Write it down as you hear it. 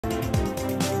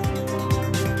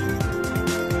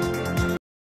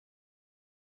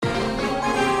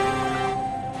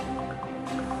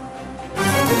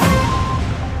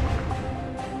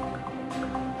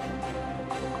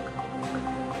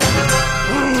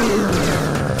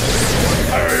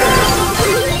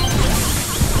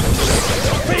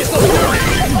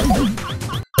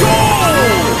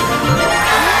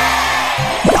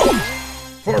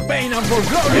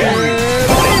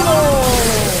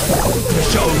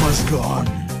must go on.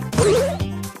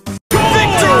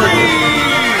 Victory!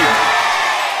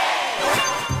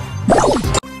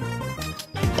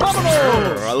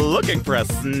 Looking for a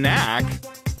snack?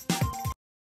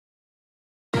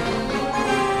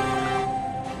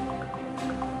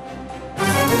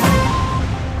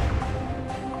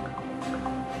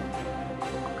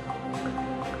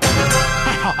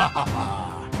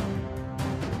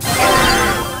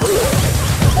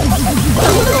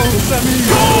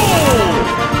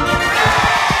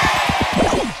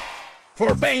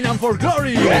 For pain and for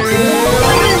glory! Victory!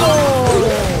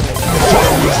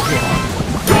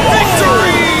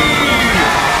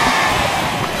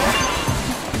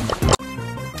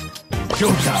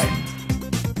 Showtime!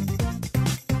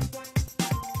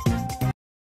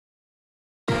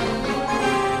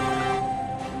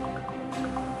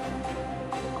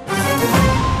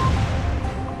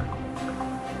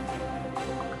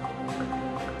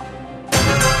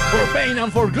 For pain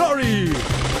and for glory!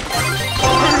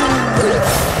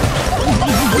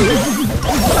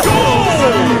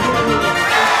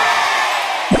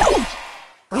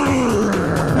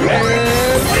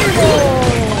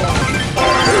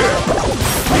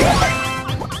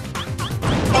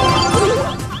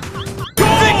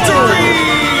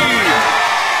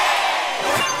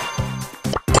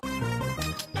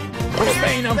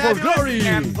 For glory!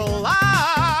 And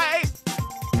fly!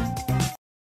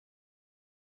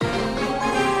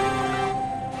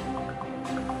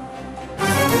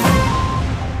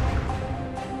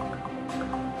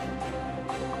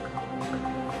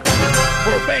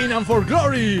 For pain and for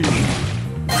glory!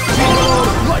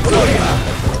 Like Gloria!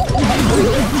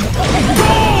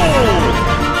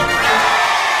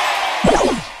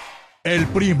 El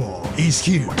Primo is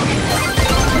here!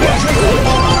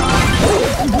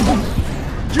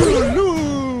 You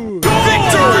lose!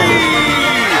 Victory!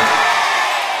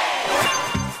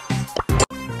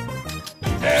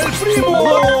 El Primo!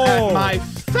 Look at my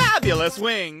fabulous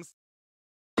wings!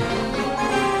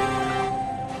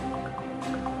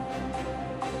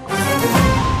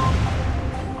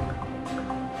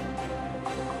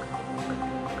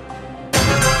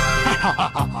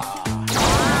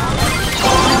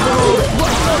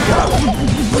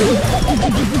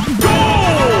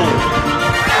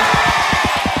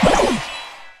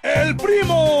 El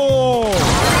Primo!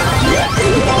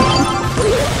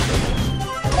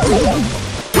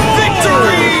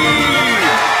 Victory!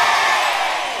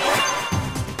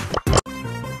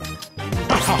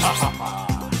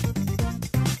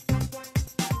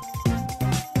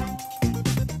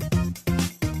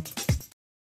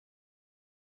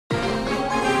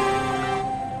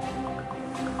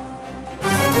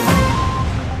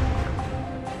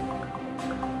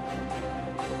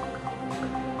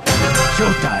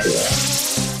 Showtime!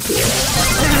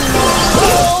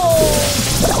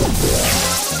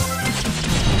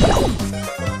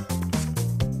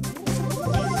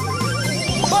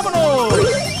 ¡Vámonos!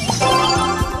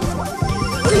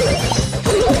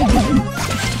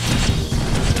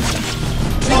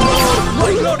 ¡No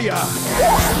hay gloria!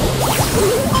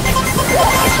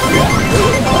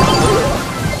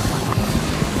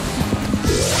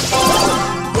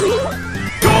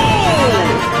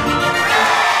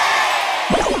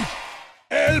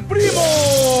 ¡El Primo!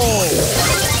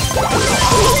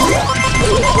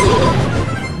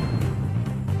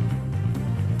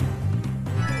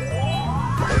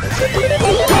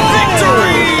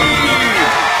 Victory!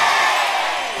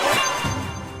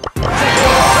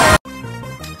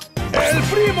 ¡El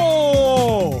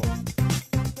Primo!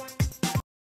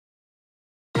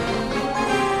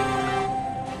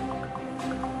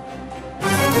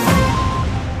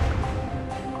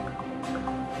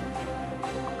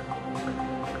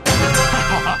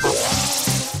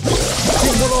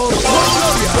 ¡Símbolo de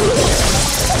gloria!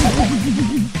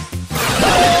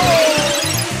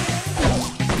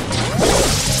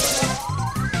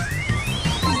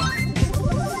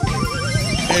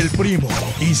 El Primo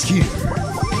is here.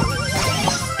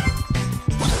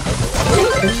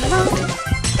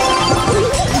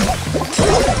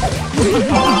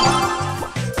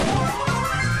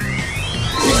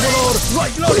 ¡Símbolo de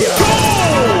gloria!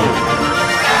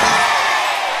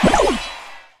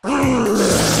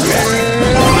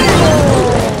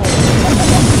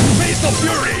 ¡Face of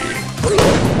Fury!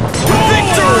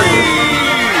 Victory!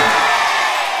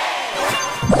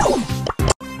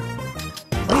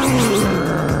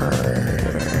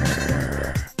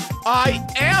 I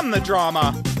am the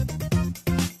drama!